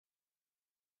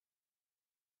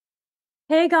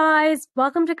Hey guys,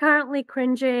 welcome to Currently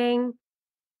Cringing.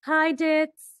 Hi,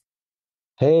 Dits.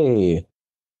 Hey,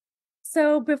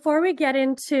 So, before we get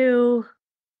into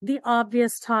the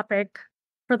obvious topic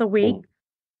for the week,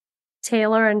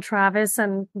 Taylor and Travis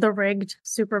and the rigged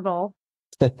Super Bowl,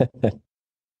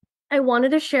 I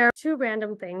wanted to share two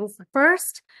random things.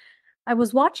 First, I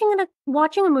was watching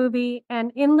a movie,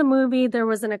 and in the movie there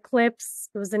was an eclipse.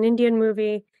 It was an Indian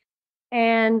movie,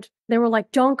 and they were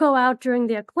like, "Don't go out during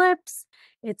the eclipse.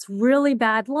 It's really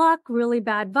bad luck, really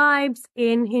bad vibes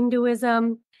in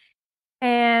Hinduism."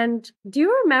 And do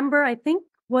you remember, I think,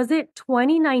 was it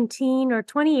 2019 or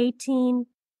 2018?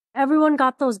 Everyone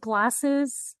got those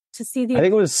glasses to see the I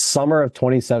think it eclipse. was summer of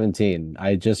 2017.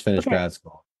 I just finished Okay. grad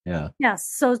school. Yeah. Yes.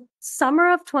 So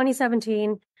summer of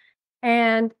 2017,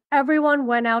 and everyone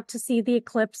went out to see the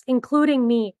eclipse, including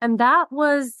me. And that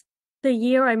was the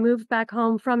year I moved back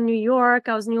home from New York.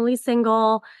 I was newly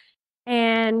single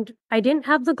and I didn't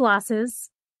have the glasses.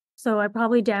 So I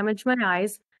probably damaged my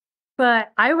eyes.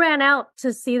 But I ran out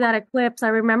to see that eclipse. I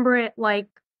remember it like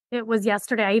it was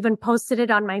yesterday. I even posted it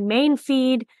on my main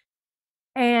feed.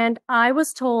 And I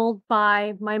was told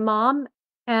by my mom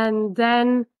and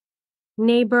then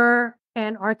neighbor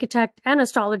and architect and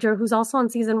astrologer, who's also on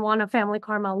season one of Family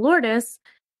Karma, Lourdes.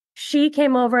 She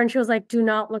came over and she was like, do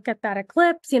not look at that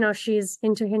eclipse. She's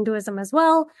into Hinduism as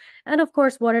well. And of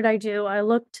course, what did I do? I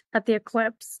looked at the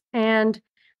eclipse. And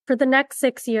for the next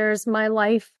 6 years, my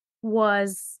life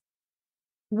was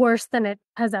worse than it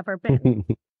has ever been.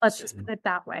 Let's just put it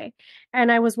that way.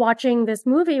 And I was watching this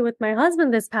movie with my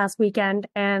husband this past weekend,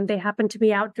 and they happened to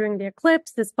be out during the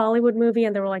eclipse, this Bollywood movie,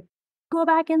 and they were like, go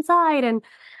back inside. And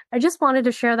I just wanted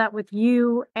to share that with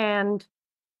you and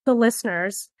the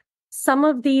listeners. Some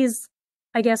of these,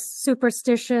 I guess,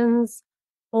 superstitions,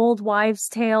 old wives'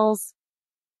 tales,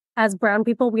 as brown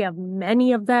people, we have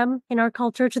many of them in our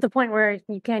culture to the point where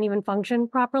you can't even function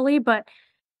properly, but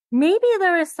maybe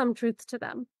there is some truth to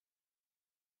them.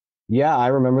 Yeah, I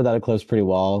remember that eclipse pretty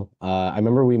well. I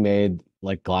remember we made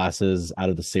like glasses out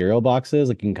of the cereal boxes,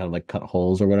 like you can kind of like cut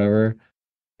holes or whatever.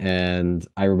 And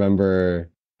I remember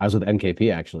I was with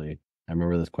NKP actually. I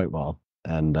remember this quite well.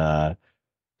 And I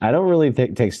don't really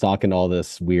take stock in all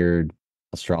this weird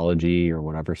astrology or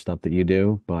whatever stuff that you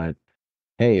do, but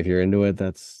hey, if you're into it,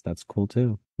 that's cool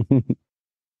too.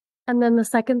 And then the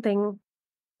second thing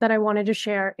that I wanted to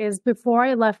share is before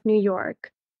I left New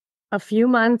York, a few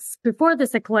months before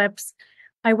this eclipse,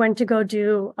 I went to go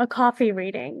do a coffee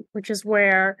reading, which is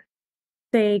where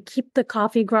they keep the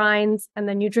coffee grinds and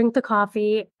then you drink the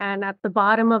coffee. And at the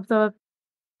bottom of the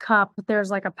cup,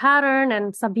 there's like a pattern,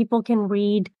 and some people can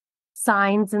read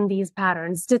signs in these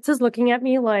patterns. Ditz is looking at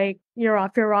me like you're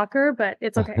off your rocker, but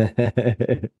it's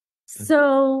okay.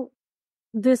 So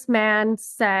this man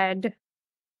said,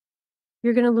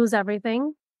 you're going to lose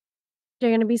everything.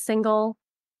 You're going to be single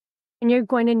and you're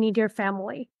going to need your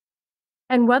family.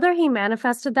 And whether he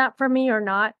manifested that for me or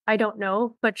not, I don't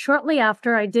know. But shortly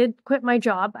after I did quit my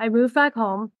job, I moved back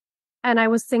home and I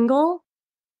was single,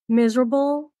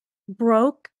 miserable,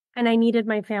 broke, and I needed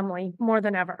my family more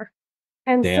than ever.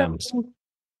 And so, Damn.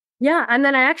 yeah. And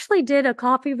then I actually did a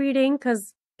coffee reading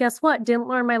because guess what? Didn't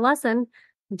learn my lesson.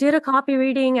 Did a coffee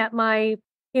reading at my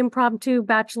impromptu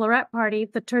bachelorette party,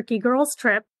 the Turkey Girls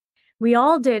trip. We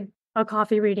all did a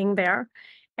coffee reading there.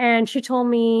 And she told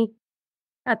me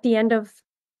at the end of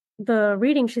the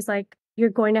reading, she's like, you're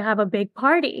going to have a big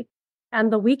party.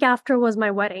 And the week after was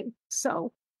my wedding.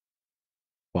 So,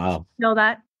 Wow. know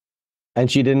that And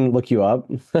she didn't look you up?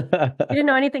 she didn't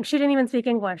know anything. She didn't even speak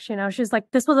English. She's like,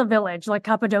 this was a village, like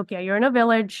Cappadocia. You're in a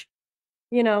village,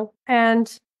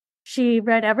 and she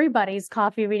read everybody's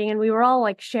coffee reading and we were all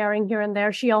like sharing here and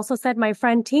there. She also said my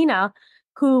friend Tina,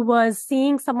 who was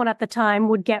seeing someone at the time,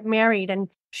 would get married. And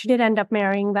she did end up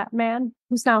marrying that man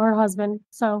who's now her husband.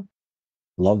 So,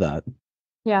 Love that.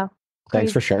 yeah,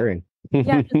 Thanks crazy. for sharing.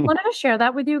 Yeah, just wanted to share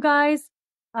that with you guys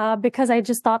because I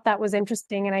just thought that was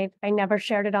interesting and I never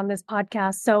shared it on this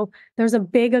podcast. So there's a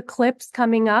big eclipse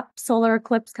coming up, solar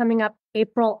eclipse coming up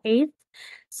April 8th.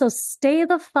 So stay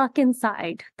the fuck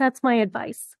inside. That's my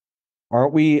advice.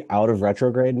 Aren't we out of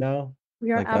retrograde now?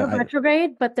 We are Like out of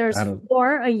retrograde, but I there's don't.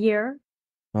 four a year.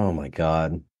 Oh my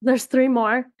God. There's three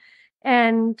more.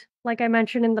 And like I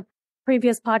mentioned in the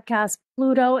previous podcast,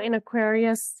 Pluto in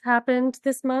Aquarius happened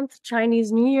this month,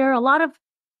 Chinese New Year, a lot of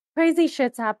crazy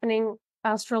shit's happening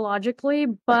astrologically,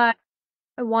 but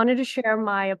I wanted to share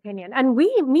my opinion. And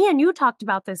me and you talked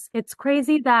about this. It's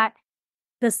crazy that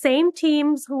the same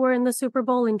teams who were in the Super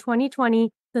Bowl in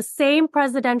 2020, the same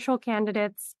presidential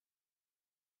candidates,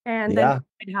 and then Yeah.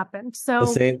 it happened. The So,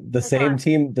 same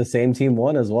the same team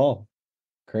won as well.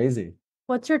 Crazy.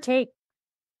 what's your take?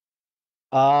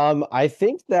 I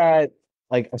think that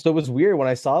so it was weird when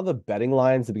I saw the betting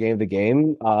lines at the beginning of the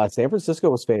game. San Francisco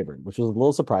was favored, which was a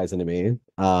little surprising to me,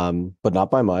 but not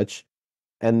by much.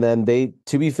 And then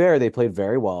to be fair, they played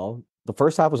very well. The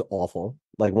first half was awful,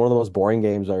 like one of the most boring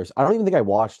games I don't even think I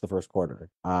watched the first quarter.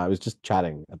 I was just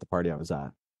chatting at the party I was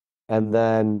at. And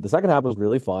then the second half was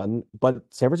really fun, but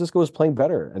San Francisco was playing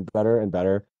better and better and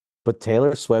better. But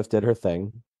Taylor Swift did her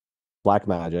thing, Black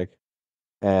Magic,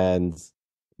 and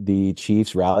the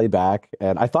Chiefs rallied back.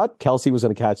 And I thought Kelsey was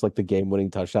going to catch like the game-winning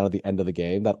touchdown at the end of the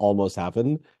game. That almost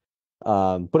happened.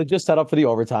 But it just set up for the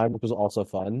overtime, which was also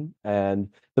fun. And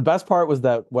the best part was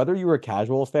that whether you were a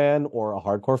casual fan or a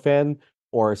hardcore fan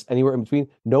or anywhere in between,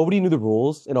 nobody knew the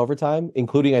rules in overtime,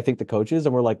 including I think the coaches,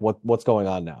 and we're like, what's going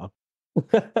on now?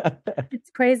 It's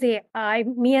crazy.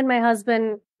 Me and my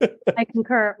husband, I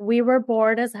concur. We were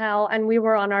bored as hell and we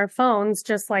were on our phones,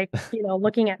 just like,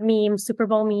 looking at memes, Super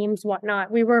Bowl memes, whatnot.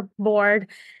 We were bored.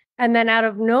 And then out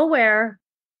of nowhere,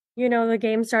 the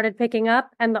game started picking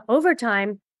up and the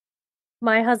overtime,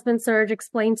 my husband Serge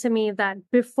explained to me that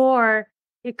before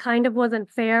it kind of wasn't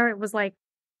fair. It was like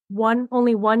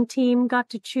only one team got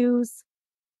to choose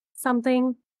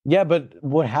something. Yeah, but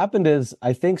what happened is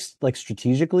I think like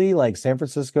strategically, like San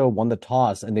Francisco won the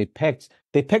toss and they picked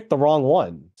the wrong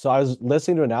one. So I was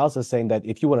listening to analysis saying that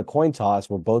if you win a coin toss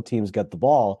where both teams get the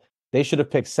ball, they should have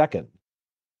picked second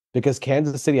because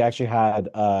Kansas City actually had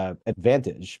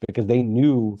advantage because they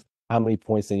knew how many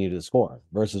points they needed to score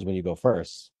versus when you go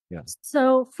first. Yeah.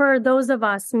 So for those of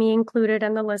us, me included,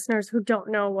 and the listeners who don't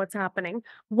know what's happening,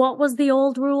 what was the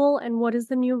old rule and what is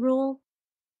the new rule?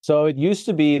 So it used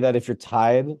to be that if you're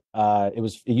tied,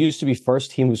 it used to be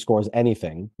first team who scores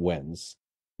anything wins,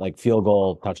 like field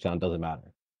goal, touchdown, doesn't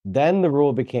matter. Then the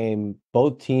rule became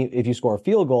both team, if you score a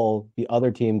field goal, the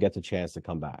other team gets a chance to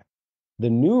come back. The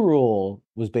new rule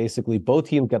was basically both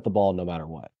teams get the ball no matter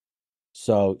what.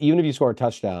 So even if you score a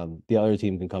touchdown, the other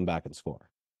team can come back and score.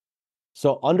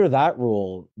 So under that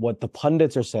rule, what the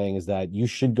pundits are saying is that you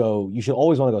should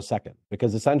always want to go second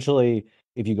because essentially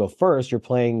if you go first, you're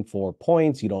playing for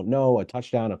points, you don't know, a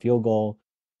touchdown, a field goal.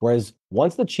 Whereas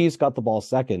once the Chiefs got the ball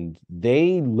second,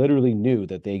 they literally knew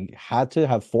that they had to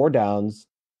have 4 downs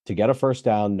to get a first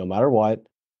down no matter what.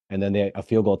 And then a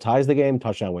field goal ties the game,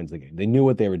 touchdown wins the game. They knew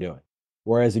what they were doing.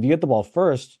 Whereas if you get the ball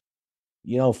first,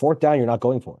 fourth down, you're not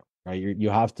going for it, right?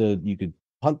 You could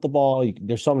punt the ball.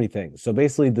 There's so many things. So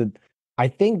basically I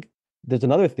think there's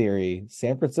another theory.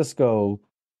 San Francisco,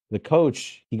 the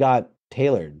coach, he got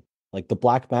tailored. Like the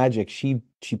Black Magic, she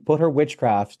put her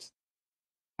witchcraft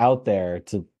out there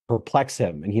to perplex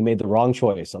him, and he made the wrong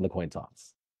choice on the coin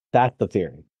toss. That's the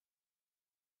theory.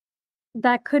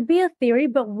 That could be a theory,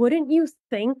 but wouldn't you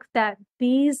think that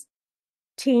these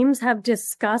teams have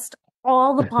discussed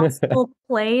all the possible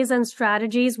plays and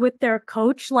strategies with their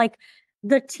coach? Like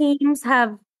the teams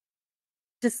have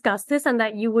discussed this and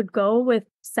that you would go with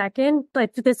second?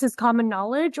 Like this is common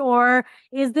knowledge, or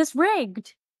is this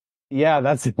rigged? Yeah,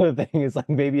 that's the other thing. It's like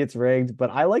maybe it's rigged, but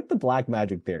I like the Black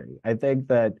Magic theory. I think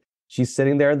that she's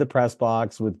sitting there in the press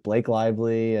box with Blake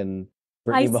Lively and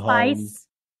Brittany Ice Mahomes. Spice.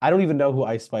 I don't even know who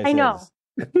Ice Spice I know. is.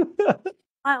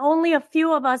 Only a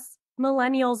few of us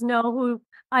millennials know who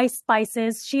Ice Spice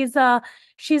is. She's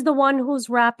the one who's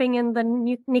rapping in the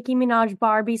Nicki Minaj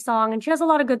Barbie song, and she has a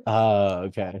lot of good Oh,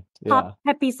 okay. pop Yeah.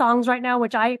 peppy songs right now,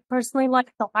 which I personally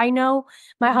like. So I know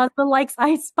my husband likes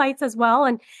Ice Spice as well.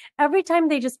 And every time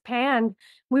they just panned,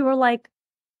 we were like,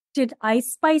 did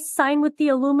Ice Spice sign with the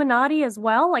Illuminati as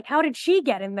well? Like, how did she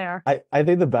get in there? I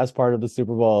think the best part of the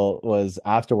Super Bowl was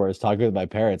afterwards talking with my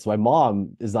parents. My mom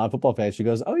is not a football fan. She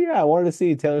goes, "Oh yeah, I wanted to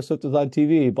see Taylor Swift was on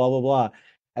TV, blah blah blah."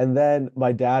 And then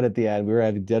my dad at the end, we were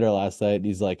having dinner last night, and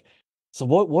he's like, "So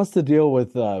what's the deal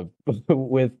with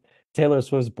with Taylor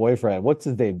Swift's boyfriend? What's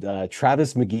his name?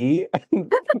 Travis McGee?"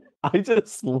 I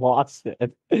just lost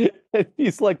it. And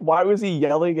he's like, "Why was he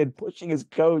yelling and pushing his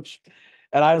coach?"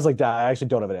 And I was like, "Dad, I actually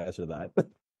don't have an answer to that."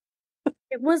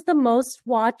 It was the most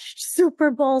watched Super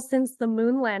Bowl since the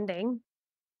moon landing.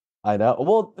 I know.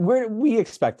 Well, we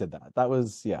expected that. That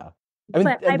was, yeah. I mean,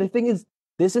 But and the thing is,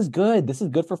 this is good. This is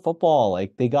good for football.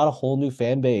 Like they got a whole new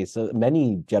fan base.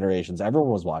 Many generations. Everyone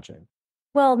was watching.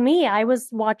 I was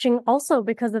watching also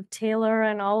because of Taylor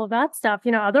and all of that stuff.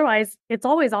 Otherwise it's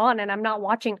always on and I'm not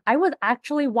watching. I was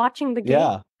actually watching the game.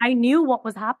 Yeah. I knew what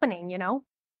was happening.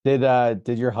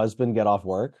 Did your husband get off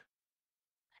work?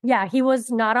 Yeah, he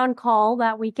was not on call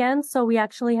that weekend, so we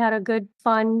actually had a good,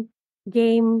 fun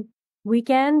game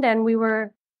weekend and we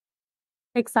were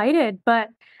excited. But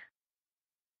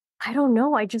I don't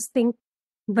know. I just think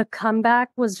the comeback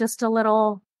was just a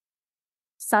little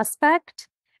suspect.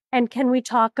 And can we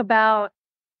talk about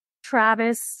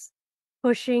Travis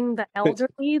pushing the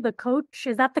elderly, the coach.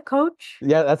 Is that the coach?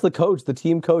 Yeah, that's the coach, the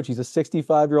team coach. He's a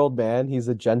 65-year-old man. He's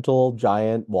a gentle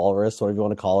giant walrus, whatever you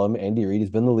want to call him. Andy Reid. He's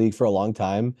been in the league for a long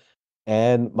time.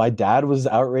 And my dad was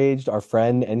outraged. Our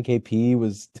friend NKP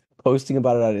was posting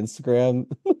about it on Instagram.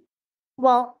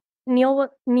 Well, Neil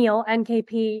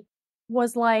NKP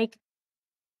was like,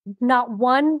 not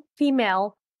one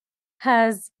female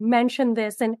has mentioned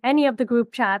this in any of the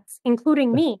group chats,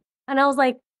 including me. And I was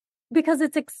like, because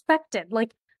it's expected.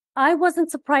 Like, I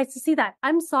wasn't surprised to see that.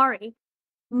 I'm sorry.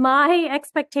 My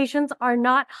expectations are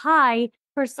not high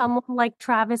for someone like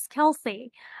Travis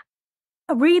Kelce.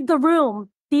 Read the room.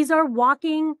 These are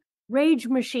walking rage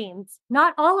machines.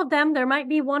 Not all of them. There might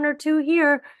be one or two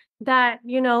here that,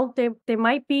 they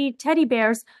might be teddy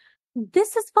bears.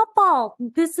 This is football.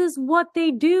 This is what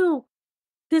they do.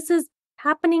 This is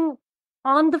happening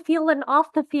on the field and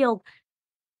off the field.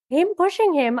 Him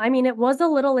pushing him, I mean, it was a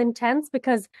little intense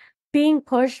because being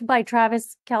pushed by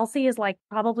Travis Kelce is like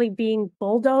probably being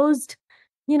bulldozed,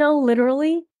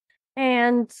 literally.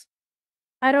 And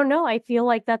I don't know. I feel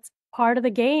like that's part of the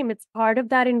game. It's part of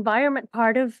that environment,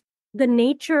 part of the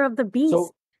nature of the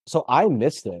beast. So I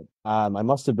missed it. I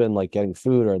must have been like getting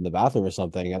food or in the bathroom or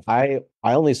something. And I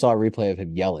only saw a replay of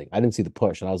him yelling. I didn't see the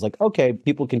push. And I was like, okay,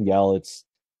 people can yell. It's,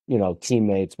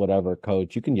 teammates, whatever,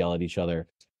 coach, you can yell at each other.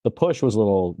 The push was a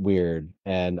little weird.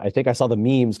 And I think I saw the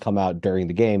memes come out during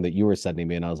the game that you were sending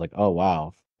me. And I was like, oh,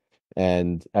 wow.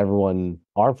 And everyone,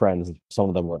 our friends, some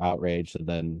of them were outraged. And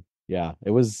then, yeah,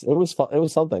 it was fun. It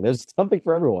was something. There's something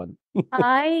for everyone.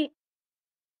 I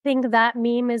think that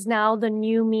meme is now the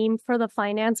new meme for the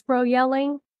finance bro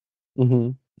yelling.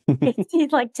 Hmm.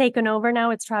 He's like taken over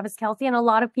now. It's Travis Kelce. And a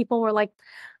lot of people were like,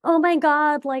 oh my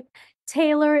God, like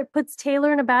Taylor, it puts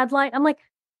Taylor in a bad light. I'm like,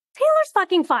 Taylor's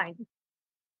fucking fine.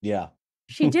 Yeah.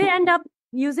 She did end up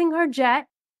using her jet.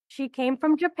 She came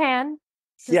from Japan.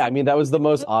 Yeah, I mean, that was the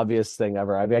most obvious thing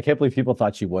ever. I mean, I can't believe people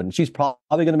thought she wouldn't. She's probably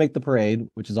going to make the parade,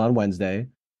 which is on Wednesday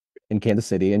in Kansas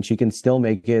City, and she can still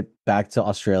make it back to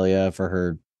Australia for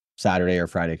her Saturday or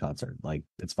Friday concert. Like,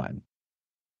 it's fine.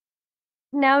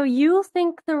 Now, you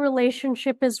think the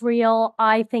relationship is real.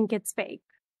 I think it's fake.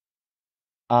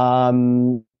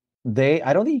 Um,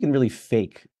 I don't think you can really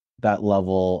fake that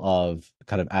level of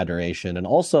kind of adoration. And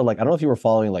also, like, I don't know if you were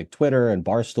following like Twitter and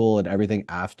Barstool and everything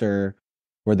after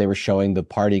where they were showing the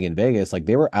partying in Vegas. Like,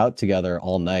 they were out together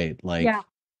all night, like Yeah.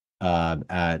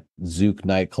 at Zouk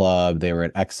nightclub. They were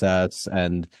at XS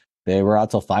and they were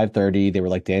out till 5:30. They were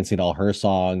like dancing all her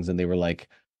songs and they were like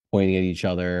pointing at each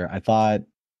other. I thought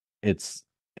it's,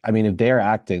 I mean, if they're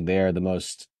acting, they're the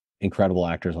most incredible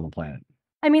actors on the planet.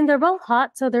 I mean, they're both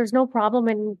hot, so there's no problem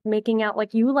in making out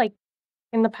like you like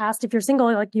in the past. If you're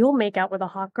single, like you'll make out with a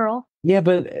hot girl. Yeah,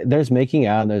 but there's making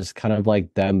out and there's kind of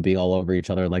like them being all over each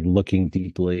other, like looking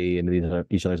deeply into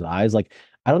each other's eyes. Like,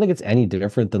 I don't think it's any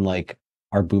different than like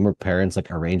our boomer parents,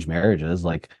 like arranged marriages.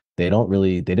 Like, they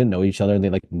didn't know each other and they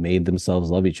like made themselves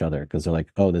love each other because they're like,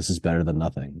 oh, this is better than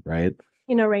nothing, right?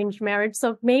 In arranged marriage.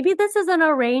 So maybe this is an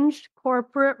arranged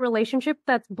corporate relationship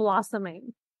that's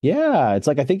blossoming. Yeah, it's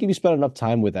like I think if you spend enough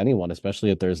time with anyone,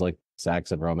 especially if there's like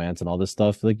sex and romance and all this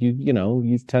stuff, like you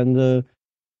tend to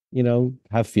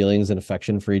have feelings and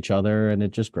affection for each other and it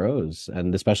just grows.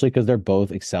 And especially because they're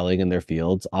both excelling in their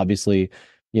fields. Obviously,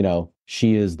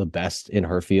 she is the best in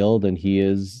her field and he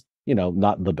is,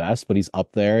 not the best, but he's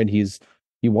up there and he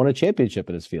won a championship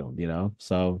in his field.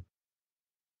 So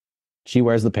she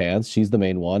wears the pants, she's the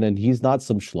main one, and he's not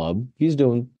some schlub. He's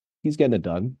getting it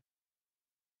done.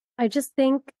 I just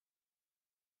think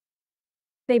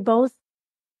they both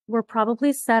were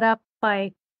probably set up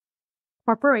by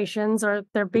corporations or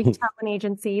their big talent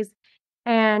agencies.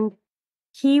 And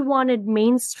he wanted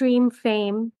mainstream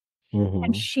fame and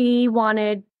Hmm. she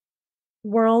wanted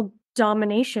world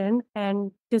domination.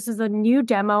 And this is a new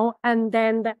demo. And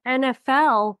then the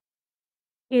NFL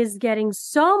is getting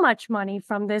so much money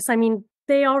from this. I mean,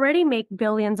 they already make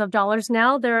billions of dollars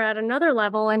now. They're at another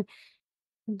level and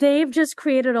they've just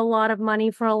created a lot of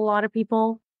money for a lot of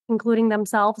people, including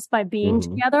themselves, by being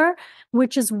Hmm. together,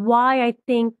 which is why I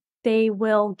think they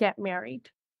will get married.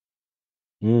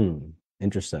 Mm,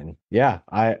 interesting. Yeah,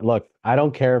 I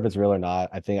don't care if it's real or not.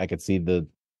 I think I could see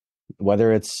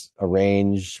whether it's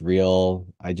arranged, real,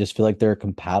 I just feel like they're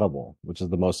compatible, which is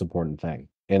the most important thing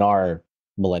in our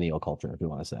millennial culture, if you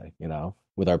want to say,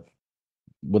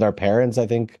 with our parents, I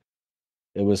think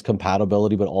it was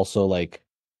compatibility, but also like,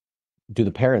 do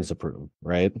the parents approve,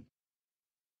 right?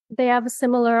 They have a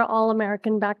similar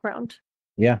all-American background.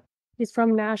 Yeah. He's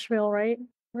from Nashville, right?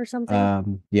 Or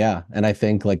something. Yeah. And I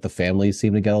think like the families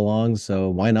seem to get along, so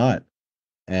why not?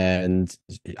 And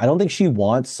I don't think she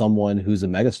wants someone who's a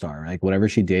megastar. Like whenever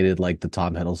she dated like the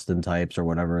Tom Hiddleston types or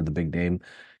whatever, the big name,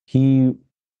 he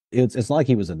it's not like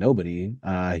he was a nobody.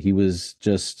 He was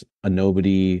just a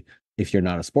nobody if you're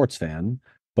not a sports fan,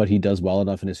 but he does well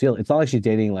enough in his field. It's not like she's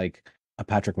dating like a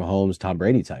Patrick Mahomes, Tom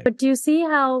Brady type. But do you see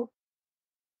how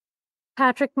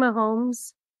Patrick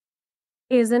Mahomes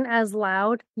isn't as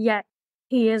loud, yet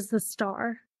he is the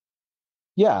star?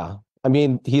 Yeah. I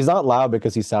mean, he's not loud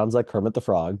because he sounds like Kermit the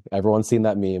Frog. Everyone's seen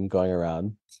that meme going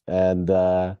around.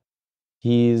 And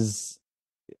he's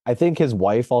I think his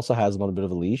wife also has him on a bit of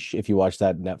a leash. If you watch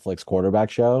that Netflix quarterback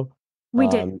show, We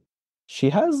did. she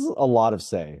has a lot of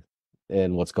say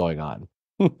in what's going on.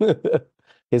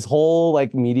 His whole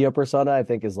like media persona, I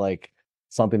think, is like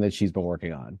something that she's been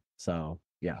working on. So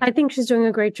yeah. I think she's doing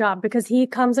a great job because he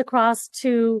comes across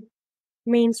to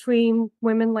mainstream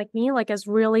women like me, like as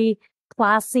really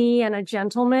classy and a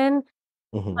gentleman.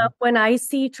 Mhm. But when I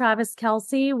see Travis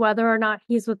Kelce, whether or not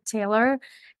he's with Taylor,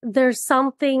 there's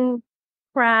something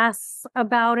crass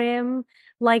about him.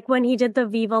 Like when he did the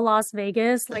Viva Las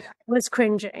Vegas, like I was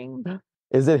cringing.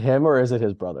 Is it him or is it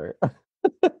his brother?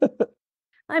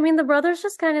 I mean, the brother's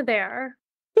just kind of there,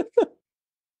 like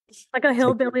a Taking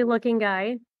hillbilly looking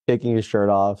guy. taking his shirt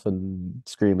off and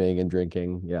screaming and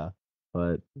drinking. Yeah.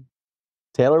 But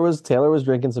Taylor was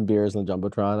drinking some beers in the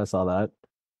Jumbotron. I saw that.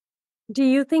 Do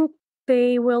you think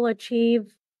they will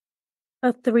achieve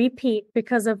a three-peat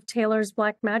because of Taylor's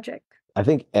black magic? I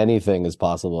think anything is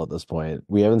possible at this point.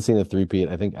 We haven't seen a three-peat,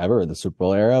 I think, ever in the Super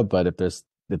Bowl era, but if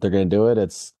they're gonna do it,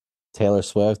 it's Taylor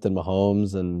Swift and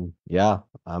Mahomes, and yeah,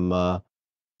 I'm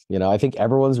I think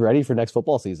everyone's ready for next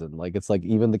football season. Like it's like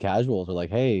even the casuals are like,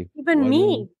 hey, Even when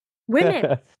me,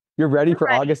 women, you're ready we're for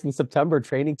ready. August and September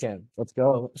training camp. Let's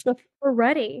go. We're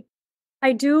ready.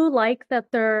 I do like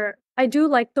the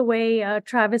way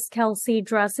Travis Kelce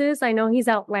dresses. I know he's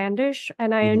outlandish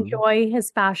and I Mhm. enjoy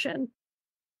his fashion.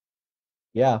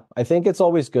 Yeah, I think it's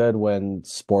always good when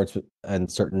sports and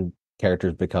certain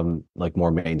characters become like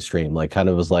more mainstream. Like kind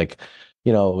of was like,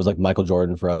 it was like Michael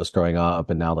Jordan for us growing up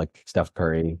and now like Steph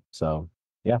Curry. So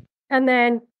yeah. And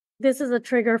then this is a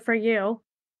trigger for you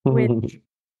with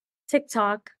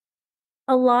TikTok.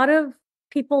 A lot of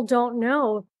people don't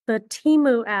know the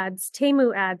Temu ads.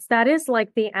 That is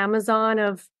like the Amazon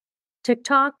of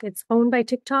TikTok. It's owned by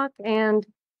TikTok. And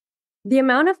the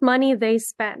amount of money they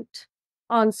spent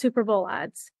on Super Bowl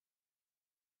ads,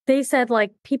 they said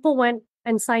like people went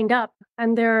and signed up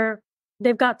and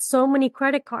they've got so many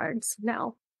credit cards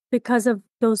now because of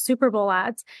those Super Bowl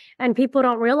ads. And people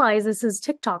don't realize this is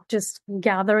TikTok just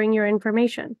gathering your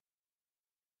information.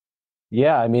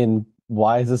 Yeah, I mean,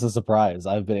 why is this a surprise?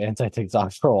 I've been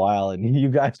anti-TikTok for a while and you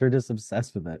guys are just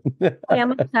obsessed with I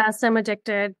am it. obsessed. I'm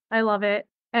addicted. I love it.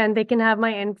 And they can have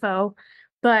my info.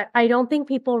 But I don't think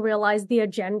people realize the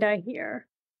agenda here,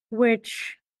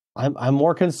 which I'm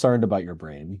more concerned about your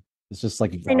brain. It's just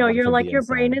like I know growing you're from like, the your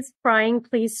brain inside. is frying.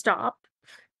 Please stop.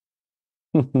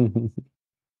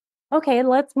 Okay,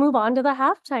 let's move on to the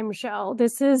halftime show.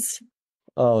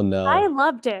 Oh I no.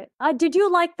 loved it. Did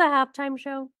you like the halftime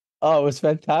show? Oh, it was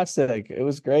fantastic. It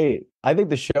was great. I think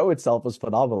the show itself was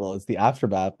phenomenal. It's the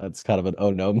aftermath that's kind of an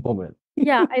oh no moment.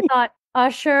 Yeah, I thought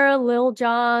Usher, Lil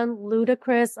Jon,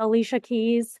 Ludacris, Alicia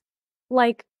Keys,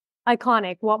 like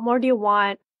iconic. What more do you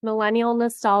want? Millennial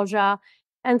nostalgia.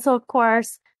 And so, of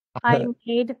course, I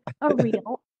made a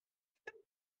reel.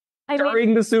 I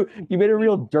made You made a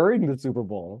reel during the Super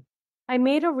Bowl. I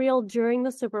made a reel during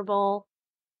the Super Bowl.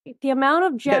 The amount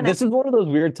of Yeah, Gen X, this is one of those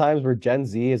weird times where Gen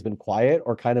Z has been quiet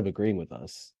or kind of agreeing with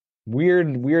us.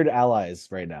 Weird allies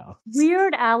right now.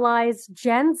 weird allies,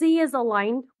 Gen Z is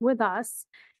aligned with us.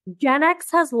 Gen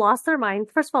X has lost their mind.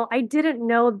 First of all, I didn't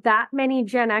know that many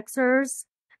Gen Xers.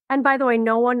 And by the way,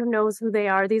 no one knows who they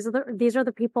are. These are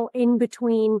the people in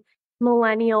between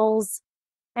millennials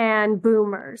and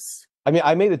boomers. I mean,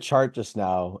 I made a chart just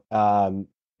now.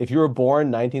 If you were born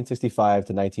 1965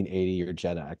 to 1980, you're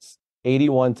Gen X.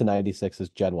 81 to 96 is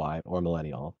Gen Y or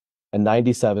millennial. And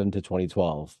 97 to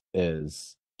 2012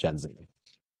 is Gen Z.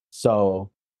 So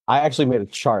I actually made a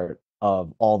chart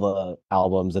of all the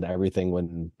albums and everything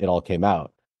when it all came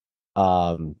out.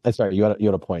 And sorry, you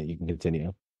had a point. You can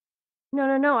continue. No,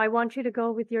 no, no. I want you to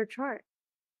go with your chart.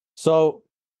 So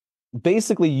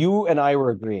basically, you and I were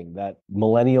agreeing that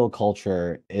millennial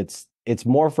culture, it's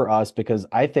more for us because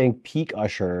I think peak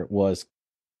Usher was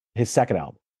his second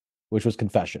album, which was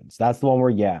Confessions. That's the one where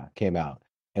Yeah came out.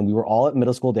 And we were all at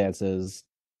middle school dances,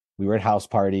 we were at house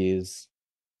parties,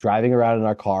 driving around in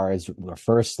our cars, our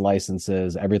first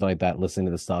licenses, everything like that, listening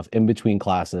to the stuff in between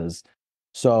classes.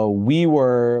 So we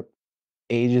were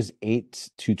ages 8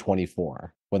 to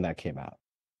 24 when that came out.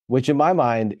 which in my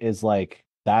mind is like,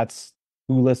 that's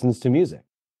who listens to music,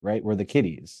 right? We're the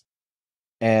kiddies.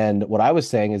 And what I was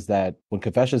saying is that when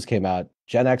Confessions came out,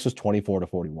 Gen X was 24 to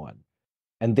 41.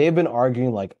 And they've been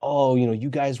arguing like, oh, you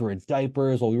guys were in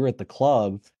diapers while we were at the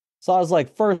club. So I was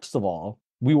like, first of all,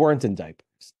 we weren't in diapers.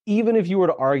 Even if you were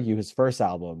to argue his first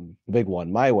album, the big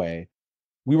one, My Way,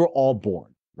 we were all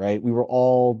born, right? We were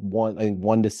all one, I think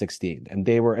 1 to 16.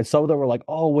 And some of them were like,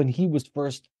 oh, when he was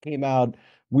first came out,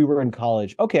 we were in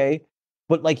college. Okay.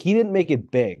 But like he didn't make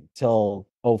it big till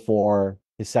 '04,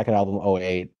 his second album,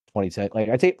 '08, 2010. Like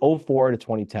I'd say '04 to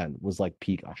 2010 was like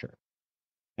peak Usher.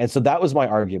 And so that was my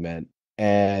argument.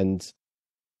 And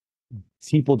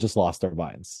people just lost their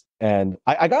minds. And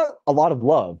I got a lot of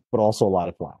love, but also a lot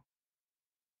of flack.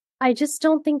 I just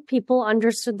don't think people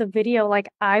understood the video. Like,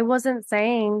 I wasn't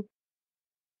saying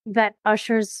that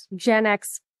Usher's Gen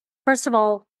X, first of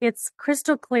all, it's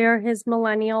crystal clear his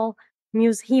millennial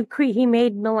music. He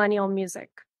made millennial music.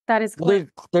 That is Well,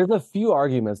 clear. there's a few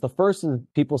arguments. The first is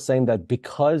people saying that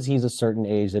because he's a certain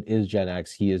age that is Gen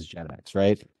X, he is Gen X,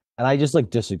 right? And I just like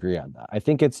disagree on that. I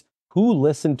think it's who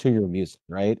listened to your music,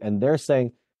 right? And they're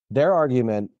saying their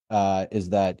argument is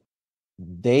that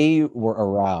they were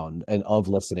around and of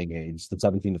listening age, the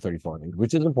 17 to 34 age,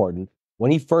 which is important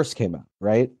when he first came out,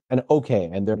 right? And okay,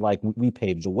 and they're like, we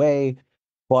paved the way.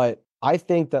 But I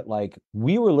think that like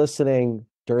we were listening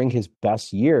during his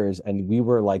best years and we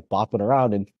were like bopping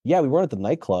around. And yeah, we weren't at the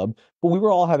nightclub, but we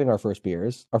were all having our first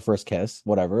beers, our first kiss,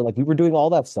 whatever. Like we were doing all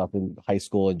that stuff in high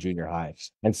school and junior high.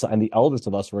 And the eldest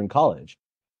of us were in college.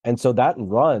 And so that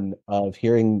run of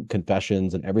hearing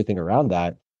confessions and everything around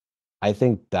that, I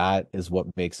think that is what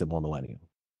makes it more millennial.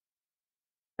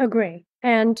 Agree.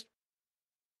 And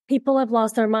people have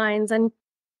lost their minds. And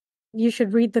you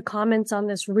should read the comments on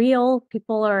this reel.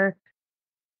 People are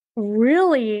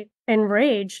really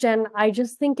enraged. And I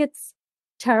just think it's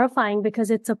terrifying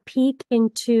because it's a peek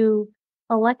into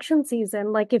election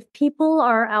season. Like, if people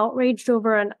are outraged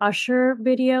over an Usher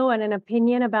video and an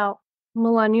opinion about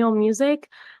millennial music,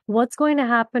 what's going to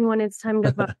happen when it's time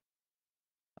to vote?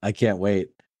 I can't wait.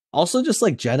 Also, just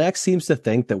like Gen X seems to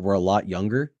think that we're a lot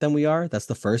younger than we are. That's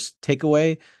the first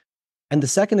takeaway. And the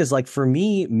second is like for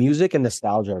me, music and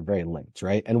nostalgia are very linked,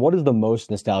 right? And what is the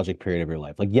most nostalgic period of your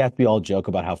life? Like, yes, we all joke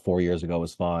about how 4 years ago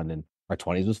was fun and our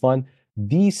 20s was fun.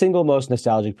 The single most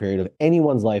nostalgic period of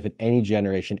anyone's life in any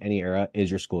generation, any era is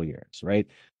your school years, right?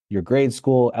 Your grade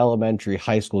school, elementary,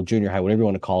 high school, junior high, whatever you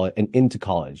want to call it, and into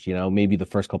college, maybe the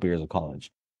first couple years of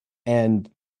college. And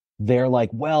they're like,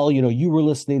 well, you were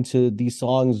listening to these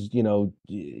songs,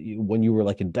 when you were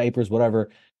like in diapers, whatever,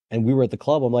 and we were at the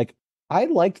club. I'm like, I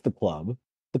liked the club.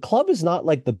 The club is not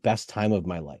like the best time of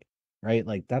my life, right?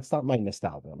 Like that's not my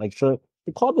nostalgia. Like sure,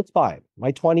 the club is fine.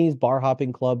 My 20s bar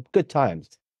hopping club, good times.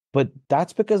 But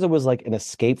that's because it was like an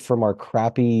escape from our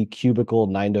crappy cubicle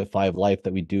 9 to 5 life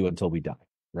that we do until we die,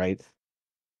 right?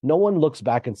 No one looks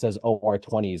back and says, oh, our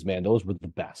 20s, man, those were the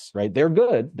best, right? They're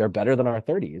good. They're better than our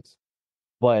 30s.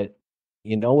 But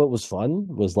what was fun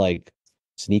was like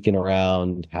sneaking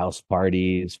around, house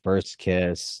parties, first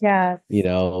kiss, Yes.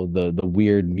 the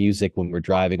weird music when we're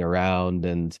driving around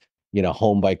and,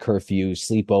 home by curfew,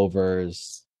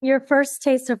 sleepovers. Your first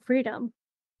taste of freedom.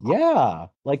 Yeah.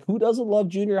 Like who doesn't love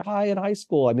junior high and high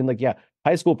school? I mean, like, yeah,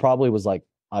 high school probably was like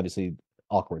obviously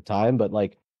awkward time, but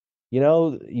like,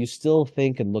 you still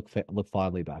think and look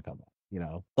fondly back on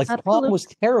that. Like prom Absolutely. was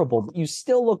terrible, but you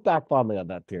still look back fondly on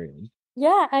that period.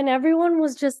 Yeah, and everyone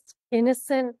was just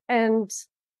innocent and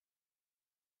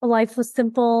life was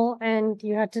simple and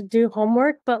you had to do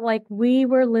homework, but like we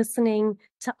were listening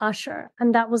to Usher,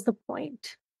 and that was the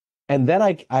point. And then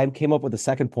I came up with a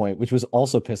second point, which was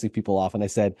also pissing people off. And I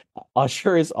said,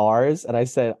 Usher is ours. And I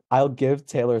said, I'll give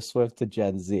Taylor Swift to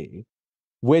Gen Z,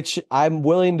 which I'm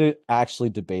willing to actually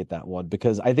debate that one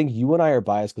because I think you and I are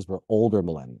biased because we're older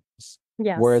millennials.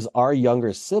 Yes. Whereas our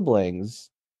younger siblings,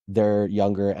 they're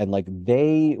younger and like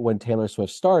when Taylor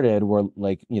Swift started, were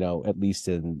like, at least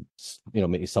in,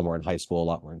 maybe somewhere in high school, a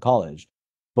lot more in college.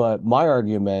 But my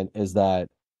argument is that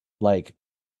like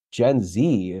Gen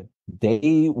Z,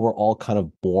 they were all kind of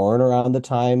born around the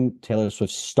time Taylor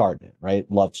Swift started, right?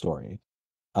 Love Story.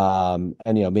 And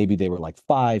maybe they were like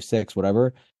 5, 6,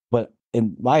 whatever. But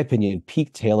in my opinion,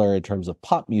 peak Taylor in terms of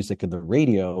pop music and the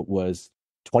radio was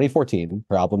 2014,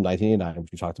 her album 1989,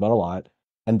 which we talked about a lot.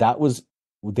 And that was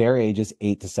their ages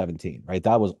 8 to 17, right?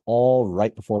 That was all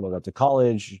right before they went to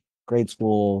college, grade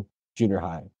school, junior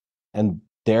high. And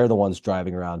they're the ones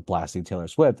driving around blasting Taylor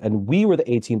Swift. And we were the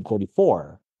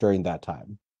 1844 during that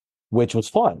time, which was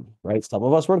fun, right? Some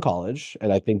of us were in college,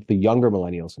 and I think the younger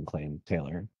millennials can claim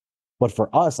Taylor. But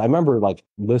for us, I remember like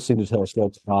listening to Taylor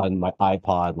Swift on my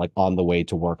iPod, like on the way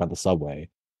to work on the subway,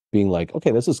 being like,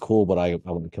 okay, this is cool, but I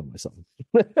want to kill myself.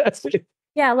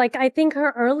 Yeah, like I think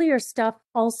her earlier stuff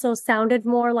also sounded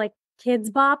more like kids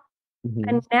bop, Mhm.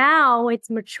 and now it's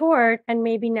matured, and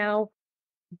maybe now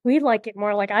we like it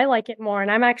more, like I like it more, and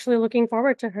I'm actually looking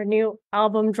forward to her new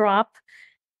album drop.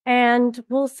 And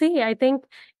we'll see. I think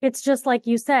it's just like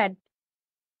you said,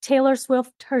 Taylor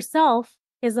Swift herself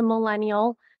is a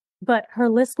millennial, but her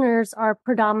listeners are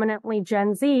predominantly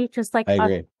Gen Z, just like I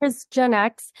us agree. is Gen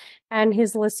X, and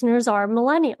his listeners are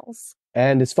millennials.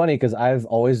 And it's funny because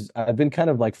I've been kind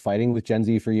of like fighting with Gen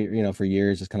Z for for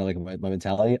years. It's kind of like my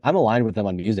mentality. I'm aligned with them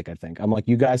on music, I think. I'm like,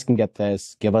 you guys can get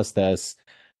this, give us this.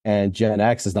 And Gen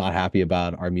X is not happy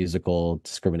about our musical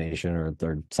discrimination or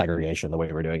their segregation, the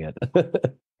way we're doing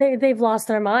it. They've lost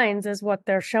their minds, is what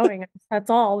they're showing us.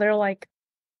 That's all. They're like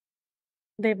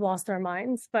they've lost their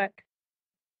minds. But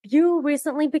you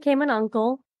recently became an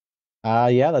uncle,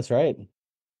 Yeah, that's right.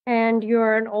 and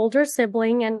you're an older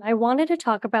sibling, and I wanted to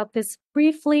talk about this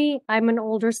briefly. I'm an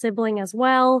older sibling as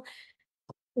well.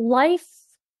 Life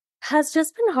has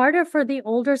just been harder for the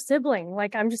older sibling.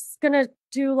 Like, I'm just gonna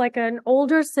do like an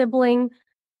older sibling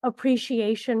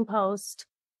appreciation post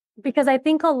because I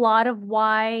think a lot of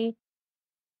why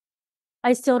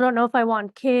I still don't know if I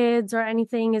want kids or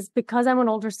anything is because I'm an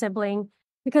older sibling,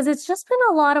 because it's just been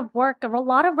a lot of work, a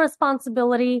lot of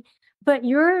responsibility. But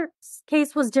your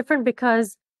case was different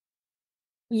because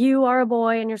you are a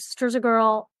boy and your sister's a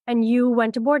girl and you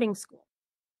went to boarding school.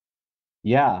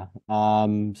 Yeah.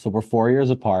 So we're 4 years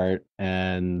apart,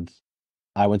 and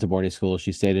I went to boarding school.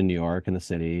 She stayed in New York in the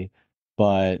city,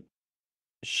 but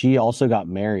she also got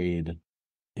married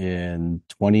in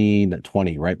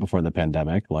 2020, right before the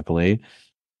pandemic, luckily.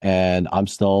 And I'm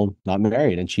still not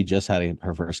married, and she just had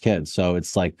her first kid. So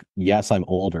it's like, yes, I'm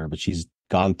older, but she's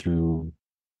gone through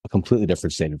a completely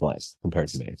different state of life compared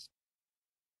to me.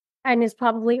 And is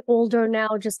probably older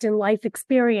now just in life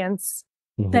experience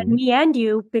than Mhm. me and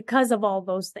you because of all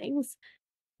those things.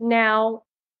 Now,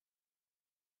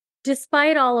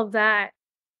 despite all of that,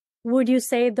 would you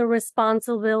say the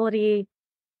responsibility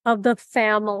of the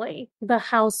family, the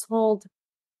household,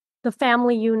 the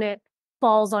family unit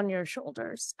falls on your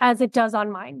shoulders as it does on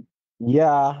mine?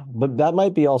 Yeah, but that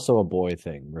might be also a boy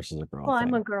thing versus a girl Well,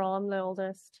 I'm a thing. girl, I'm the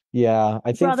oldest. Yeah,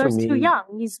 I think for Brother's too me, young.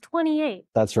 He's 28.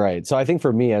 that's right. So I think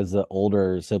for me as the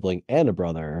older sibling and a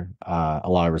brother, a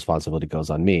lot of responsibility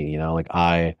goes on me. Like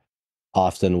I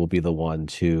often will be the one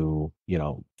to,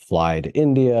 fly to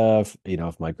India,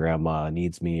 if my grandma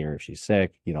needs me or if she's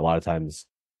sick. A lot of times,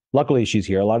 luckily she's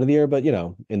here a lot of the year, but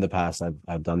in the past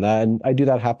I've done that and I do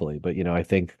that happily. But I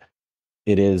think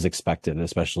it is expected,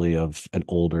 especially of an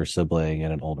older sibling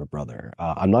and an older brother.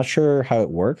 I'm not sure how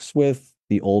it works with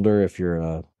the older if you're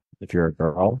a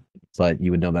girl, but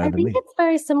you would know better I than think me. it's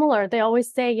very similar. They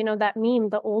always say, that meme,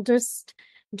 the oldest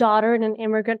daughter in an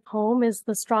immigrant home is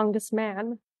the strongest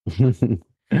man.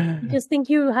 I just think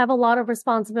you have a lot of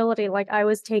responsibility. Like I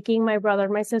was taking my brother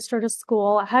and my sister to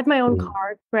school. I had my own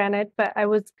car, granted, but I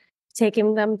was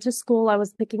taking them to school. I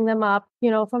was picking them up,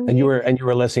 from And you the, were and you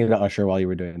were listening to Usher while you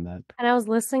were doing that. and I was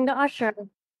listening to Usher.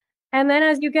 And then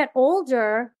as you get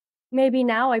older, maybe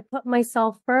now I put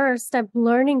myself first. I'm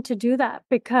learning to do that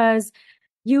because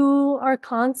you are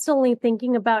constantly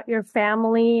thinking about your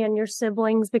family and your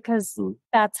siblings because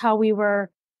that's how we were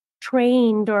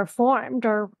trained or formed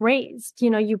or raised.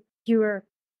 You were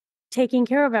taking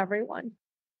care of everyone.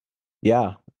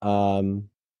 Yeah.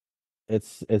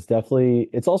 It's definitely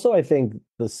it's also I think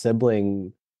the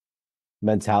sibling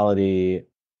mentality,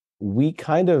 we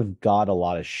kind of got a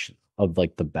lot of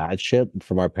like the bad shit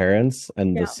from our parents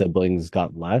and the Yeah. siblings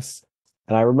got less.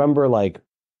 And I remember like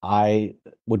I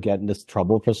would get into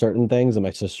trouble for certain things and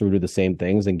my sister would do the same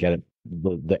things and get it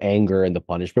the anger and the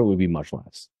punishment would be much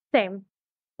less. Same.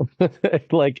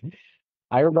 Like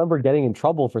I remember getting in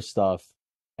trouble for stuff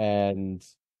and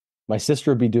my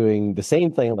sister would be doing the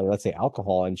same thing, like let's say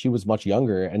alcohol, and she was much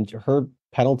younger and her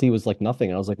penalty was like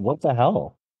nothing. I was like, what the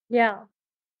hell? Yeah.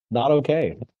 Not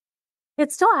okay.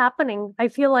 It's still happening. I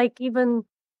feel like even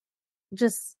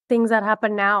just things that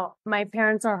happen now, my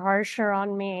parents are harsher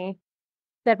on me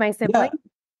than my sibling. Yeah,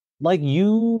 like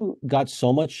you got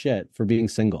so much shit for being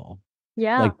single,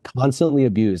 Yeah. like constantly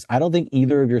abused. I don't think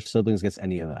either of your siblings gets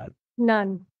any of that.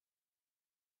 None.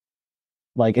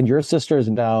 Like, and your sister is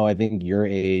now, I think, your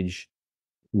age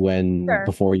when Sure.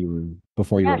 before you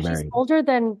Yeah, were she's married. older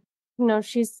than,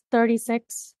 she's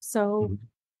 36. So Mhm.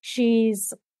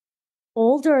 she's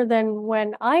older than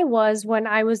when I was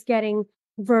getting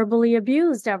verbally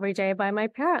abused every day by my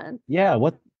parents. Yeah,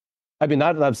 what I mean,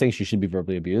 not that I'm saying she should be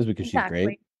verbally abused because she's Exactly.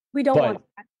 great, We don't want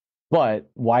But that.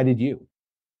 why did you?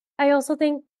 I also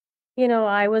think,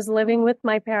 I was living with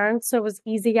my parents, so it was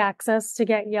easy access to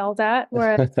get yelled at,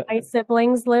 whereas my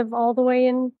siblings live all the way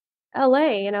in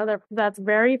LA, that's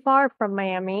very far from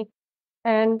Miami.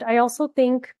 And I also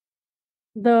think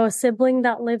the sibling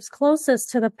that lives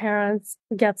closest to the parents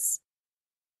gets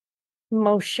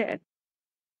most shit.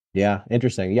 Yeah,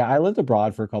 interesting. Yeah, I lived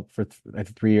abroad for I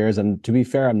think 3 years, and to be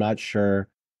fair, I'm not sure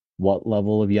what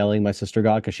level of yelling my sister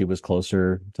got because she was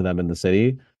closer to them in the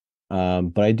city.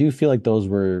 But I do feel like those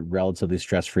were relatively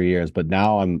stress-free years. But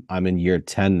now I'm in year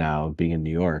 10 now, being in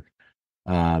New York,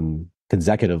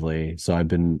 consecutively. So I've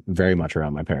been very much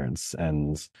around my parents,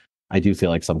 and I do feel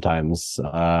like sometimes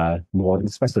more is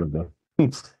expected of them.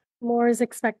 More is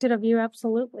expected of you,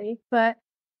 absolutely. But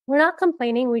we're not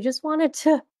complaining. We just wanted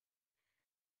to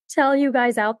tell you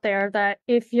guys out there that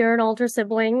if you're an older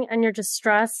sibling and you're just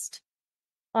stressed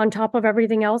on top of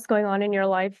everything else going on in your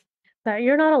life, that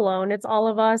you're not alone. It's all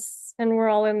of us, and we're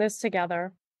all in this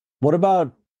together. What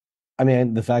about, I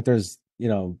mean, the fact there's,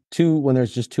 two when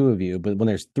there's just two of you, but when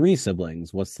there's three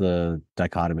siblings, what's the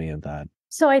dichotomy of that?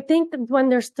 So I think that when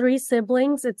there's three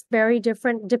siblings, it's very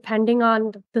different depending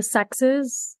on the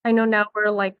sexes. I know now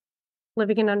we're like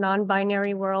living in a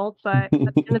non-binary world, but at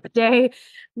the end of the day,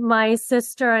 my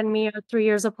sister and me are 3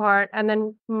 years apart, and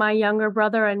then my younger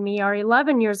brother and me are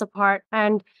 11 years apart.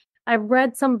 And I've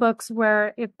read some books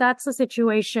where if that's the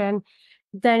situation,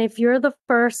 then if you're the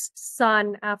first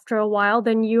son after a while,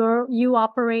 then you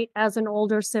operate as an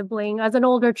older sibling, as an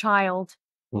older child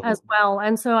as Mhm. well.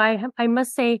 And so I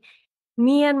must say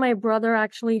me and my brother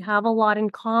actually have a lot in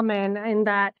common in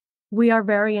that we are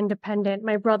very independent.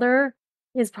 My brother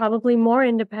is probably more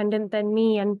independent than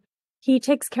me, and he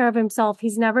takes care of himself.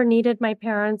 He's never needed my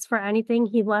parents for anything.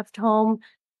 He left home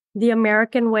the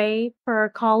American way for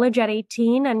college at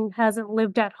 18 and hasn't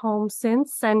lived at home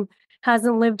since and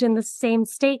hasn't lived in the same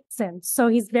state since. So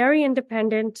he's very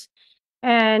independent.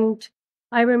 And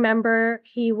I remember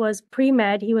he was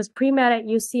pre-med. He was pre-med at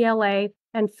UCLA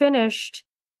and finished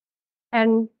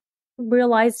and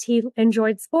realized he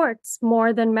enjoyed sports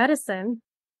more than medicine.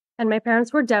 And my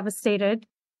parents were devastated.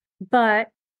 But,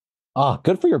 Oh,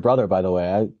 good for your brother, by the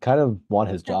way. I kind of want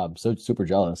his job. So super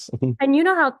jealous. and you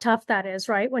know how tough that is,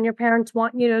 right? When your parents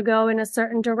want you to go in a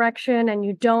certain direction and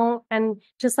you don't. And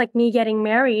just like me getting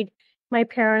married, my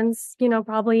parents,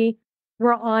 probably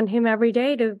were on him every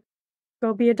day to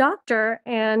go be a doctor.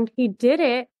 And he did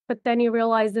it. But then he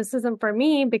realized this isn't for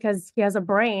me because he has a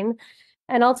brain.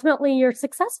 And ultimately, you're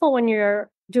successful when you're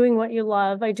doing what you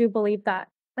love. I do believe that.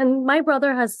 And my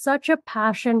brother has such a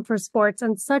passion for sports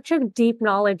and such a deep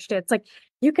knowledge to it. It's like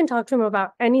you can talk to him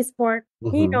about any sport.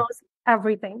 He Hmm. knows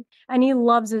everything and he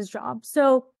loves his job.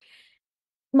 So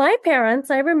my parents,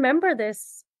 I remember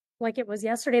this like it was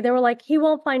yesterday. They were like, he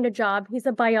won't find a job. He's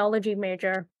a biology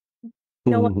major.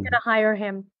 No one's going to hire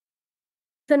him.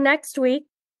 The next week,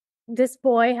 this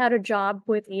boy had a job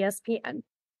with ESPN.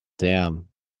 Damn.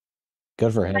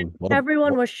 Good for him.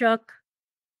 Everyone was shook.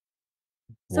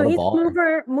 So What a he's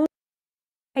baller. mover.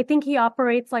 I think he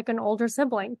operates like an older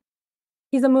sibling.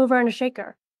 He's a mover and a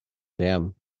shaker.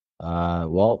 Damn.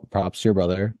 Well, props to your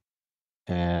brother.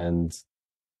 And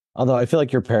although I feel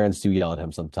like your parents do yell at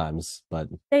him sometimes, but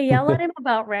They yell at him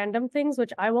about random things,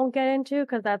 which I won't get into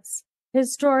because that's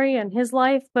his story and his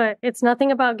life. But it's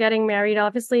nothing about getting married,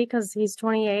 obviously, because he's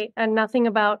 28, and nothing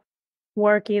about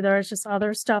work either. It's just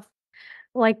other stuff.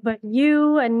 But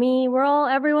you and me,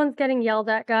 everyone's getting yelled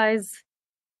at, guys.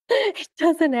 It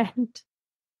doesn't end.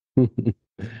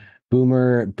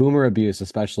 boomer abuse,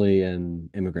 especially in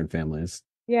immigrant families.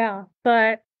 Yeah.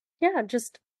 But yeah,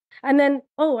 and then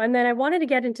I wanted to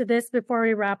get into this before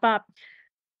we wrap up.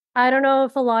 I don't know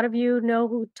if a lot of you know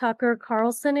who Tucker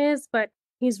Carlson is, but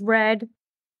he's red.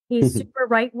 He's super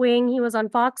right wing. He was on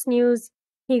Fox News.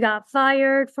 He got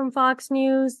fired from Fox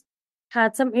News,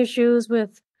 had some issues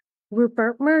with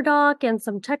Rupert Murdoch and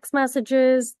some text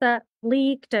messages that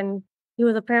leaked, and he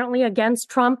was apparently against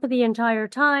Trump the entire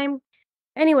time.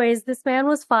 Anyways, this man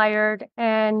was fired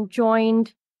and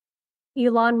joined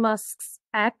Elon Musk's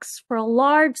X for a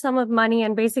large sum of money.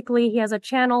 And basically, he has a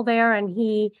channel there and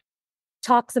he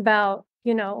talks about,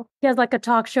 he has like a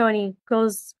talk show and he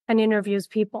goes and interviews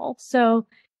people. So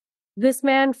this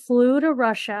man flew to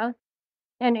Russia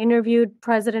and interviewed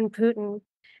President Putin.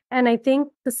 And I think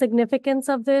the significance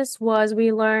of this was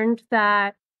we learned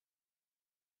that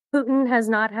Putin has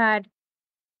not had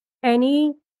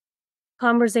any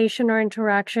conversation or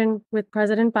interaction with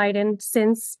President Biden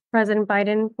since President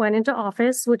Biden went into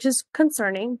office, which is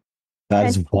concerning. That And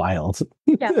is wild.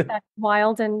 yeah, that's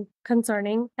wild and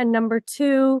concerning. And number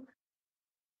two,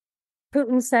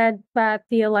 Putin said that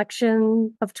the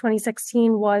election of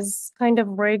 2016 was kind of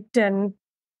rigged and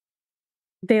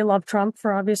they love Trump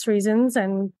for obvious reasons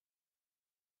and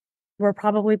were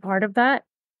probably part of that.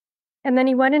 And then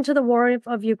he went into the war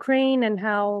of Ukraine and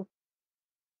how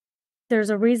there's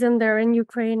a reason they're in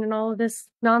Ukraine and all of this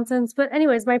nonsense. But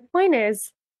anyways, my point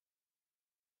is,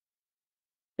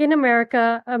 in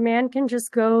America, a man can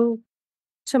just go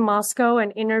to Moscow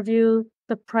and interview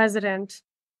the president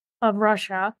of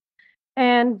Russia.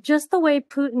 And just the way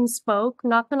Putin spoke,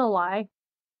 not gonna lie,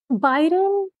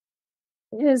 Biden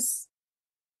is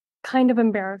kind of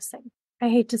embarrassing. I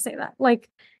hate to say that. Like,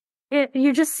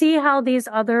 you just see how these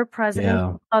other presidents,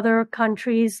 Yeah. other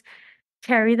countries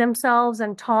carry themselves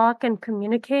and talk and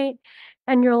communicate.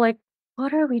 And you're like,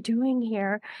 what are we doing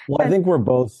here? Well, I And think we're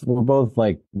both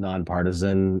like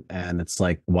nonpartisan, and it's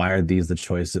like, why are these the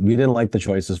choices? We didn't like the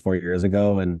choices 4 years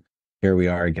ago, and here we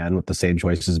are again with the same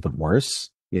choices but worse,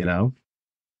 you know?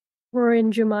 we're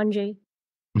in Jumanji.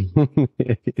 I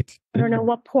don't know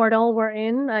what portal we're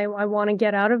in. I want to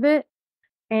get out of it.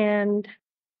 And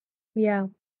yeah,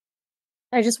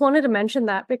 I just wanted to mention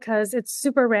that because it's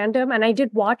super random. And I did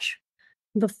watch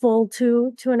the full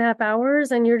 2.5 hours,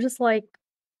 and you're just like,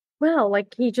 wow,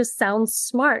 like he just sounds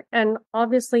smart. And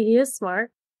obviously he is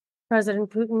smart, President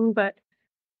Putin, but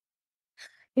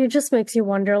it just makes you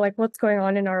wonder like what's going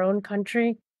on in our own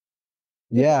country.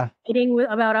 Yeah. Fighting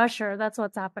about Usher, that's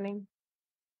what's happening.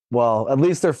 Well, at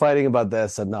least they're fighting about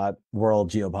this and not world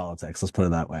geopolitics. Let's put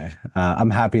it that way. I'm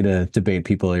happy to debate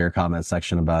people in your comment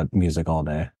section about music all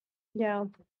day. Yeah.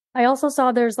 I also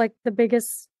saw there's like the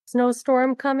biggest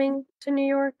snowstorm coming to New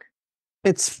York.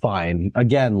 It's fine.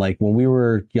 Again, like when we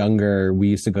were younger, we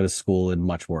used to go to school in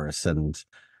much worse, and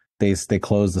they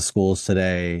closed the schools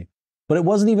today. But it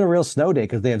wasn't even a real snow day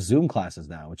because they have Zoom classes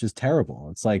now, which is terrible.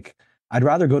 It's like I'd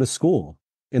rather go to school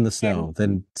in the And snow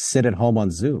than sit at home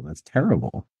on Zoom. That's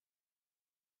terrible.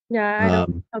 yeah, I don't know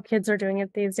Um, how kids are doing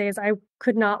it these days. I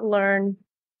could not learn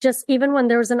just even when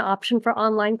there was an option for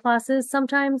online classes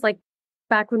sometimes, like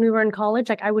back when we were in college,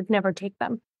 like I would never take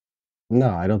them. no,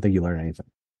 I don't think you learn anything.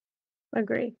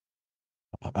 Agree.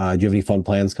 Do you have any fun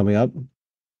plans coming up?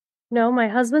 No, my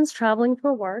husband's traveling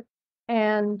for work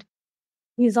and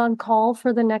he's on call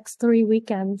for the next 3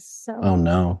 weekends. So Oh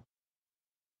no.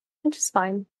 which is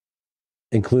fine.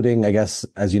 Including, I guess,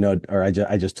 as you know, or I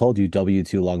just told you,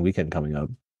 W2 long weekend coming up.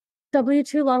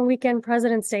 W2 long weekend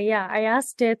President's Day. Yeah, I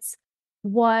asked Ditz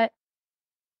what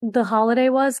the holiday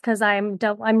was because I'm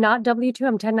not W2,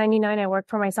 I'm 1099. I work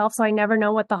for myself, so I never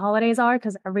know what the holidays are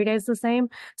because every day is the same.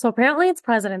 So apparently it's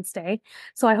President's Day.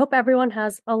 So I hope everyone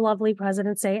has a lovely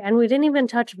President's Day. And we didn't even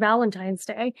touch Valentine's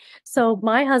Day. So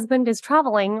my husband is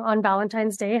traveling on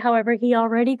Valentine's Day. However, he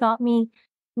already got me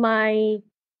my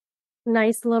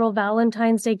nice little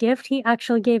Valentine's Day gift. He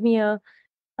actually gave me a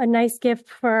nice gift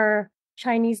for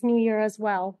Chinese New Year as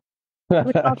well,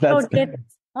 which That's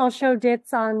I'll show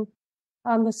Ditz on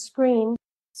the screen.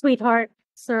 Sweetheart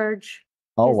Surge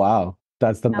oh is wow.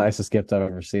 That's the yeah, nicest gift I've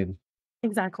ever seen.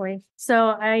 exactly. So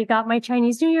I got my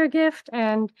Chinese New Year gift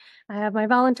and I have my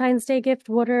Valentine's Day gift.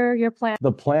 What are your plans?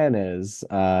 The plan is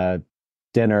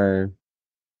dinner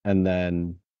and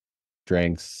then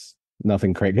drinks,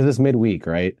 nothing crazy because it's midweek,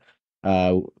 right?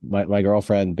 My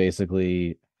girlfriend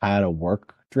basically had a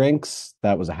work drinks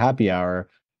that was a happy hour,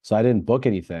 so I didn't book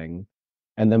anything.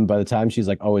 And then by the time she's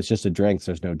like, "Oh, it's just a drinks,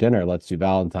 there's no dinner. Let's do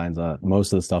Valentine's."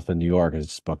 Most of the stuff in New York is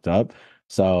just booked up.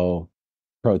 So,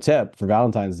 pro tip for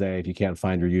Valentine's Day, if you can't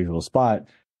find your usual spot,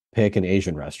 pick an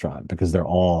Asian restaurant because they're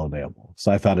all available.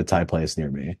 So I found a Thai place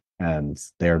near me, and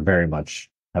they are very much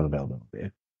have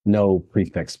availability. No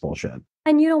prefix bullshit.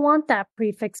 And you don't want that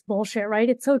prefix bullshit, right?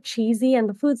 It's so cheesy and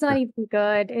the food's not even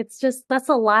good. It's just, that's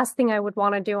the last thing I would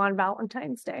want to do on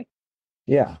Valentine's Day.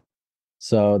 Yeah.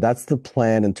 So that's the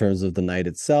plan in terms of the night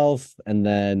itself. And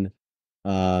then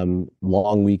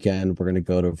long weekend, we're gonna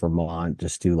go to Vermont,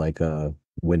 just do like a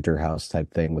winter house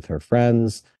type thing with her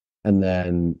friends. And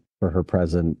then for her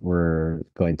present, we're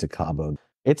going to Cabo.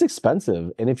 It's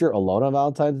expensive. And if you're alone on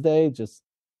Valentine's Day, just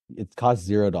it costs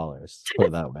 $0. Put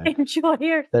it that way. Enjoy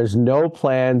your There's no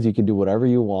plans. You can do whatever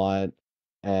you want.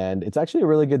 And it's actually a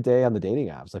really good day on the dating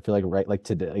apps. I feel like right like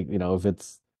today, if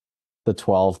it's the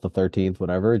 12th, the 13th,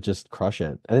 whatever, just crush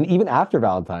it. And then even after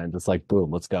Valentine's, it's like, boom,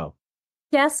 let's go.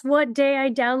 Guess what day I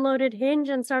downloaded Hinge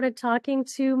and started talking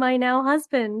to my now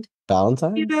husband?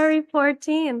 Valentine's? February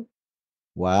 14th,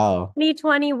 Wow.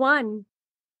 2021.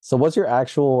 So what's your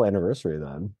actual anniversary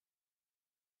then?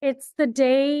 It's the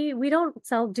day we don't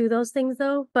do those things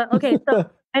though. But okay, so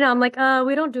I know I'm like,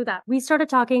 we don't do that. We started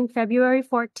talking February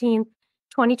 14th,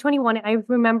 2021. I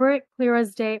remember it clear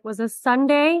as day. It was a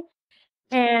Sunday.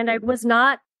 And I was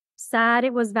not sad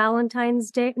it was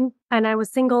Valentine's Day and I was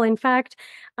single. In fact,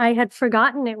 I had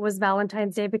forgotten it was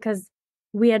Valentine's Day because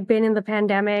we had been in the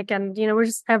pandemic and, we're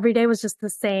just every day was just the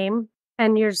same.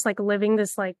 And you're just like living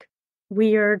this like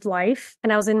weird life.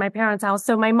 And I was in my parents' house.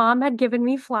 So my mom had given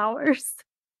me flowers.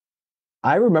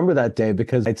 I remember that day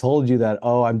because I told you that,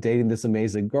 oh, I'm dating this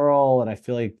amazing girl and I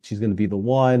feel like she's going to be the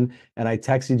one. And I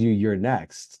texted you, you're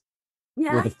next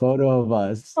Yeah. with a photo of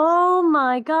us. Oh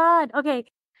my God. Okay.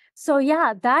 So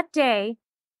yeah, that day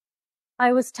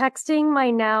I was texting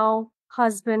my now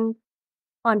husband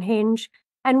on Hinge,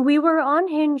 and we were on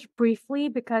Hinge briefly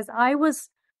because I was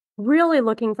really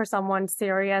looking for someone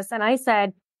serious. And I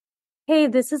said, hey,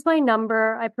 this is my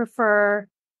number. I prefer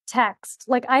text.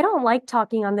 Like, I don't like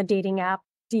talking on the dating app.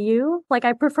 Do you? Like,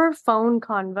 I prefer phone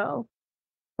convo,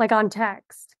 like on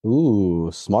text.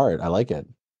 Ooh, smart. I like it.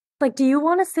 Like, do you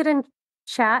want to sit and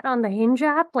chat on the Hinge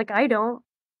app? Like, I don't.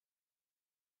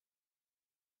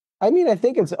 I mean, I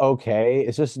think it's okay.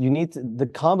 It's just the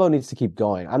combo needs to keep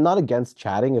going. I'm not against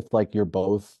chatting if like you're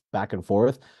both back and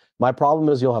forth. My problem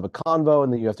is you'll have a convo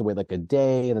and then you have to wait like a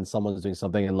day and then someone's doing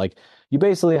something and like you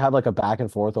basically have like a back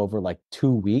and forth over like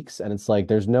 2 weeks and it's like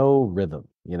there's no rhythm,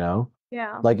 you know?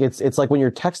 Yeah. Like it's like when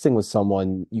you're texting with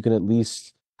someone, you can at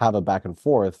least have a back and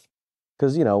forth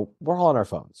because we're all on our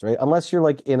phones, right? Unless you're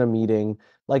like in a meeting,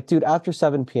 like dude, after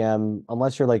 7 p.m.,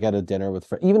 unless you're like at a dinner with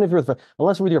friends, even if you're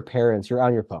unless you're with your parents, you're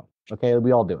on your phone. Okay,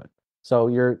 we all do it. So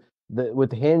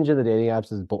with Hinge and the dating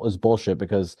apps is bullshit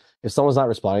because if someone's not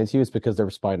responding to you, it's because they're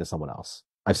responding to someone else.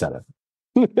 I've said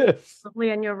it.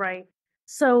 Absolutely, and you're right.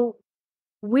 So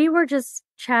we were just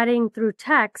chatting through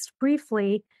text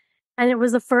briefly, and it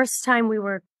was the first time we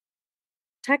were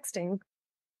texting,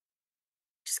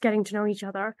 just getting to know each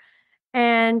other.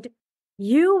 And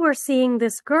you were seeing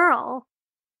this girl,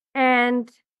 and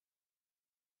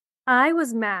I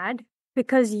was mad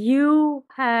because you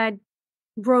had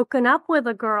broken up with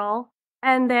a girl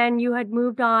and then you had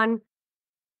moved on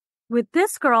with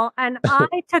this girl. And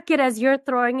I took it as you're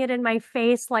throwing it in my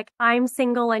face, like I'm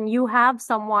single and you have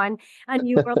someone. And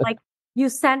you were like, you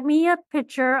sent me a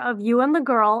picture of you and the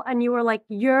girl, and you were like,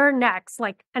 you're next.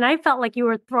 Like, and I felt like you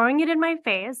were throwing it in my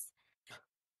face.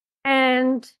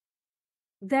 And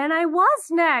then I was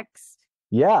next.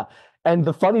 Yeah. And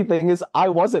the funny thing is, I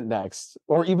wasn't next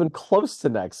or even close to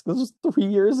next. This was 3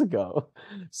 years ago.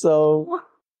 So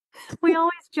We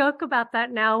always joke about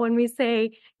that now when we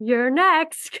say you're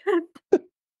next.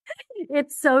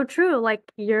 It's so true.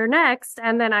 Like you're next.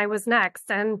 And then I was next.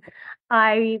 And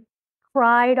I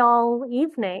cried all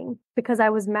evening because I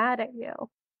was mad at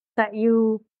you that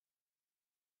you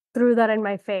threw that in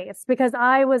my face because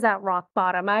I was at rock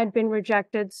bottom. I had been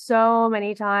rejected so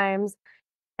many times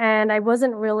and I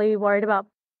wasn't really worried about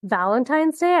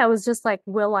Valentine's Day. I was just like,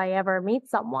 will I ever meet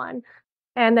someone?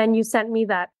 And then you sent me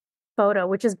that photo,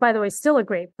 which is, by the way, still a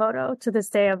great photo to this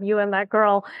day of you and that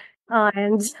girl.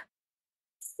 And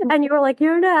you were like,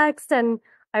 you're next. And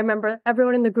I remember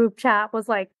everyone in the group chat was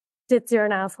like, Ditz, you're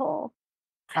an asshole.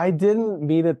 I didn't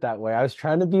mean it that way. I was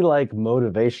trying to be like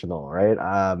motivational, right?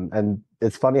 And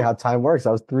it's funny how time works.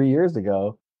 That was 3 years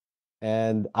ago.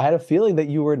 And I had a feeling that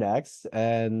you were next,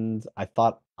 and I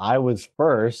thought I was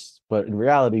first, but in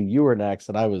reality, you were next,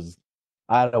 and I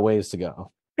had a ways to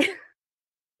go.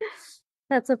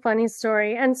 That's a funny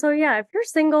story. And so, yeah, if you're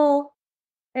single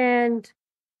and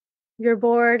you're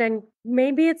bored and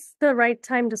maybe it's the right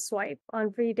time to swipe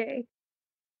on free day.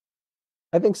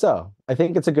 I think so. I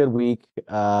think it's a good week.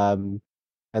 And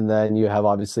then you have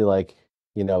obviously like,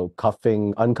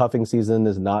 uncuffing season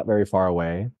is not very far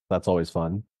away. That's always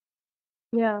fun.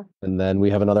 Yeah, And then we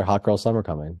have another hot girl summer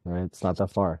coming, right? It's not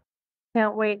that far.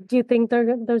 can't wait. Do you think there's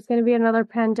going to be another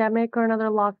pandemic or another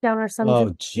lockdown or something?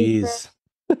 Oh, geez.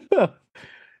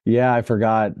 Yeah, I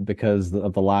forgot because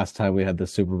of the last time we had the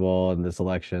Super Bowl and this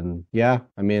election. Yeah,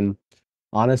 I mean,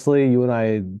 honestly, you and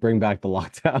I bring back the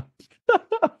lockdown.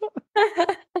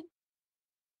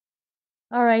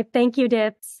 All right. Thank you,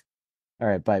 Dips. All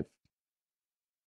right, bye.